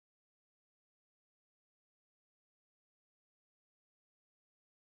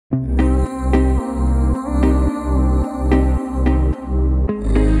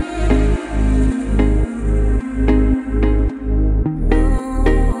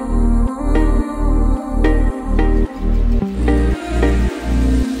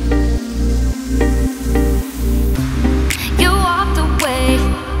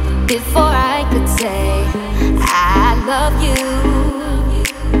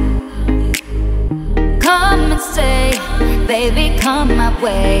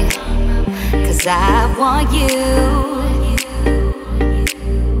way, 'cause I want you.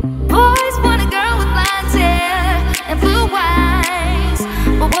 Boys want a girl with blonde hair and blue eyes,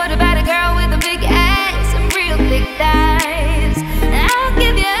 but what about a girl with a big ass and real thick thighs? And I'll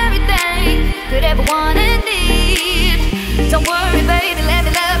give you everything you could ever want and need. Don't worry, baby, let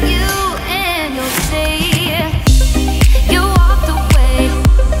me love you, and you'll see. You walked away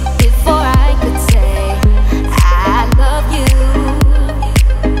before I could say I love you.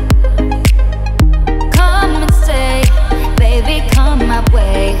 Come and stay, baby, come my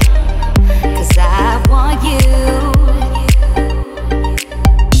way, 'cause I want you.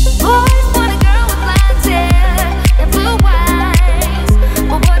 Boys want a girl with blonde hair and blue eyes,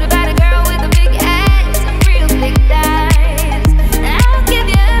 but what about a girl with a big ass and real thick thighs? And I'll give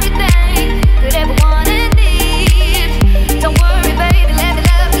you everything you could ever want and need. Don't worry, baby, let me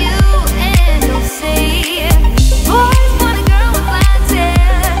love you, and you'll see. Boys want a girl with blonde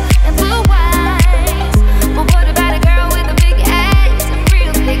hair and blue eyes, but what about a girl with a big ass and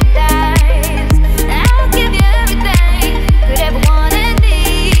real thick thighs? And I'll give you everything you could ever want and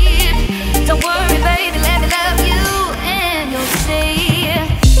need. Don't worry, baby, let me love you, and you'll see.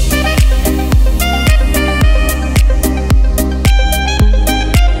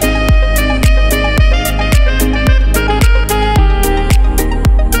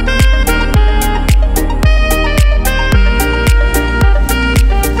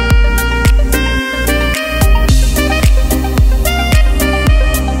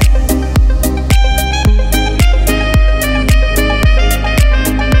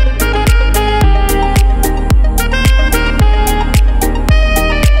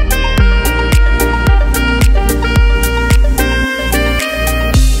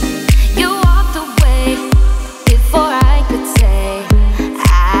 You walked away before I could say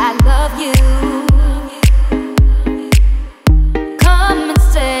I love you. Come and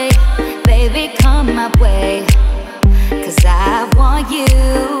stay, baby, come my way, 'cause I want you.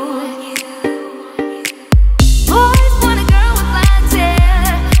 Boys want a girl with blonde hair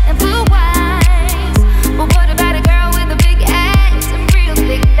and blue eyes, but what about a girl with a big ass and real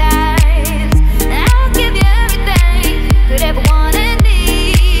thick thighs? And I'll give you everything you could ever want and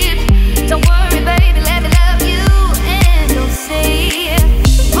need. Don't worry, baby, let me love you, and you'll see.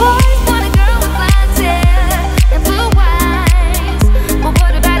 Boys want a girl with blonde hair and blue eyes, but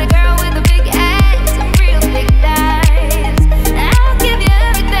what about a girl with a big ass and real thick thighs? And I'll give you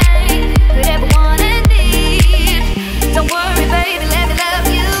everything you could ever want and need. Don't worry, baby, let me love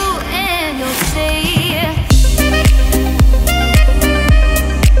you, and you'll see.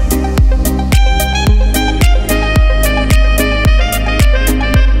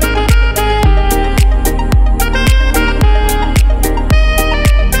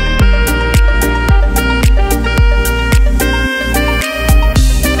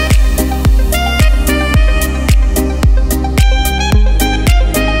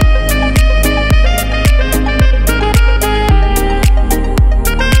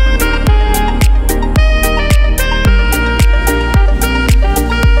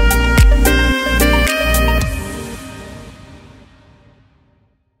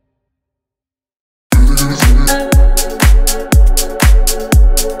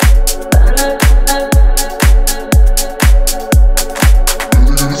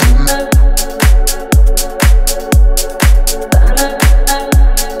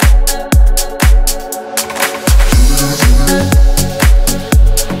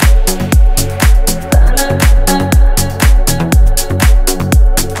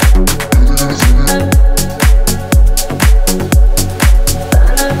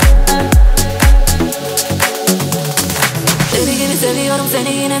 Deli gibi seviyorum seni,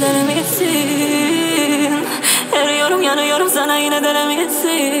 yine denemesin. Eriyorum, yanıyorum, sana yine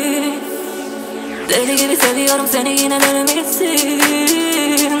denemesin. Deli gibi seviyorum seni, yine denemesin.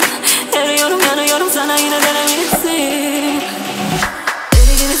 Eriyorum, yanıyorum, sana yine denemesin.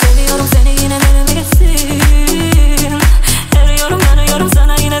 Deli gibi seviyorum seni, yine denemesin. Eriyorum, yanıyorum,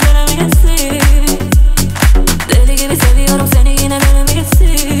 sana yine denemesin. Deli gibi seviyorum seni, yine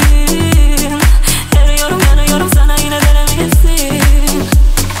denemesin. Eriyorum, yanıyorum, sana yine denemesin.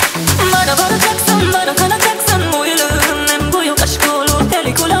 Bana varacaksın, bana kanacaksın, bu yılın en büyük aşkı olur.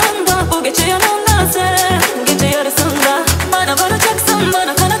 Eli kulağında, bu gece yanında sen, gece yarısında. Bana varacaksın,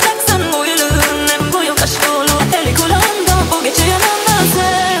 bana kanacaksın, bu yılın en büyük aşkı olur. Eli kulağında, bu gece yanında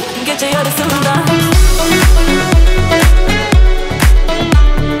sen, gece yarısında.